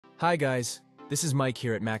Hi guys, this is Mike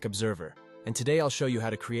here at Mac Observer, and today I'll show you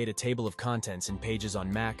how to create a table of contents in Pages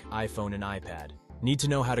on Mac, iPhone, and iPad. Need to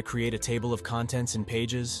know how to create a table of contents in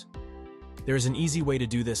Pages? There is an easy way to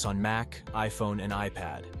do this on Mac, iPhone, and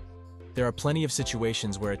iPad. There are plenty of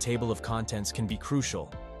situations where a table of contents can be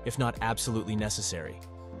crucial, if not absolutely necessary.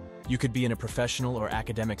 You could be in a professional or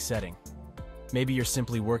academic setting. Maybe you're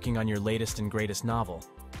simply working on your latest and greatest novel.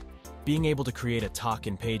 Being able to create a talk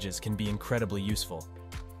in Pages can be incredibly useful.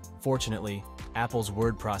 Fortunately, Apple's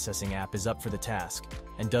word processing app is up for the task,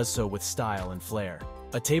 and does so with style and flair.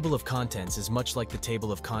 A table of contents is much like the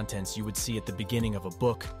table of contents you would see at the beginning of a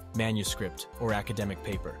book, manuscript, or academic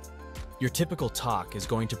paper. Your typical talk is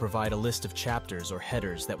going to provide a list of chapters or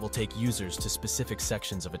headers that will take users to specific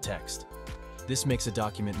sections of a text. This makes a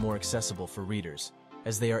document more accessible for readers,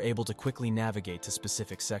 as they are able to quickly navigate to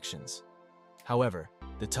specific sections. However,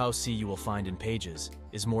 the Tao-C you will find in Pages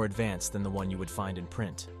is more advanced than the one you would find in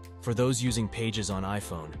print. For those using Pages on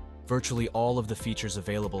iPhone, virtually all of the features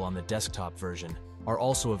available on the desktop version are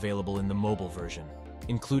also available in the mobile version,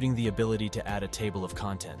 including the ability to add a table of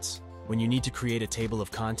contents. When you need to create a table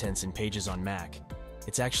of contents in Pages on Mac,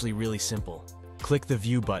 it's actually really simple. Click the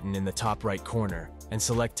View button in the top right corner and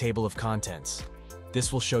select Table of Contents.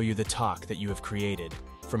 This will show you the talk that you have created.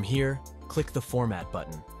 From here, click the Format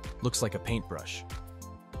button. Looks like a paintbrush.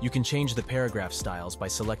 You can change the paragraph styles by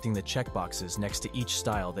selecting the checkboxes next to each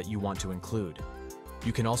style that you want to include.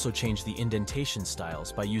 You can also change the indentation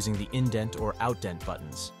styles by using the indent or outdent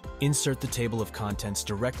buttons. Insert the table of contents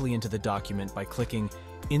directly into the document by clicking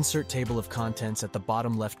Insert Table of Contents at the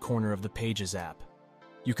bottom left corner of the Pages app.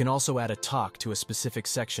 You can also add a talk to a specific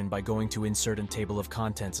section by going to Insert and Table of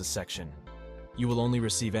Contents a section. You will only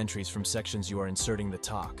receive entries from sections you are inserting the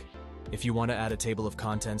talk. If you want to add a table of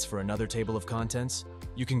contents for another table of contents,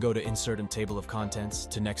 you can go to Insert and Table of Contents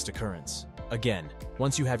to Next Occurrence. Again,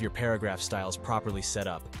 once you have your paragraph styles properly set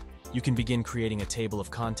up, you can begin creating a table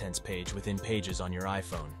of contents page within Pages on your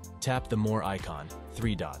iPhone. Tap the More icon,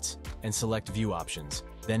 3 dots, and select View Options,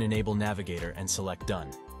 then enable Navigator and select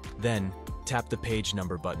Done. Then, tap the Page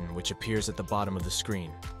Number button which appears at the bottom of the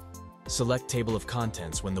screen. Select Table of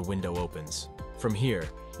Contents when the window opens. From here,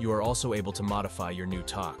 you are also able to modify your new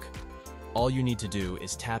talk. All you need to do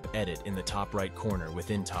is tap Edit in the top right corner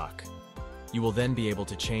within Talk. You will then be able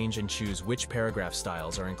to change and choose which paragraph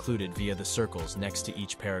styles are included via the circles next to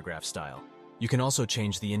each paragraph style. You can also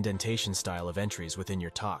change the indentation style of entries within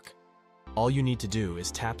your talk. All you need to do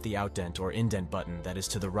is tap the outdent or indent button that is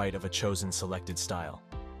to the right of a chosen selected style.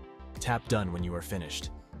 Tap Done when you are finished.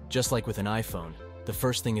 Just like with an iPhone, the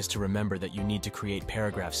first thing is to remember that you need to create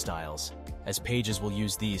paragraph styles, as Pages will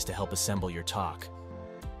use these to help assemble your talk.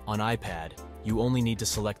 On iPad, you only need to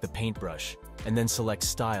select the paintbrush, and then select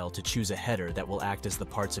Style to choose a header that will act as the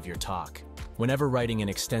parts of your talk. Whenever writing an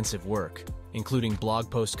extensive work, including blog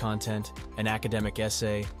post content, an academic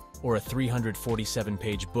essay, or a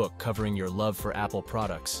 347-page book covering your love for Apple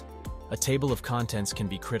products, a table of contents can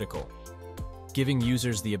be critical. Giving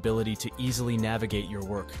users the ability to easily navigate your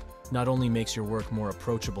work not only makes your work more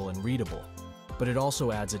approachable and readable, but it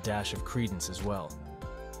also adds a dash of credence as well.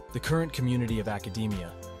 The current community of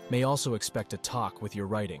academia may also expect a talk with your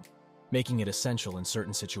writing, making it essential in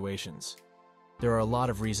certain situations. There are a lot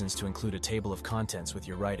of reasons to include a table of contents with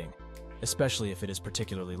your writing, especially if it is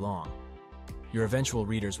particularly long. Your eventual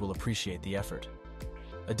readers will appreciate the effort.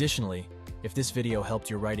 Additionally, if this video helped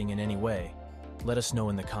your writing in any way, let us know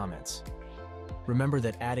in the comments. Remember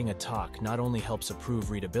that adding a talk not only helps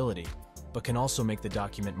improve readability, but can also make the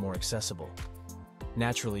document more accessible.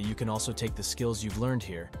 Naturally, you can also take the skills you've learned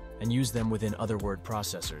here and use them within other word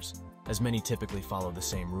processors, as many typically follow the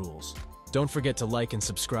same rules. Don't forget to like and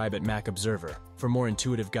subscribe at Mac Observer for more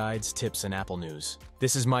intuitive guides, tips, and Apple news.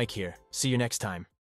 This is Mike here. See you next time.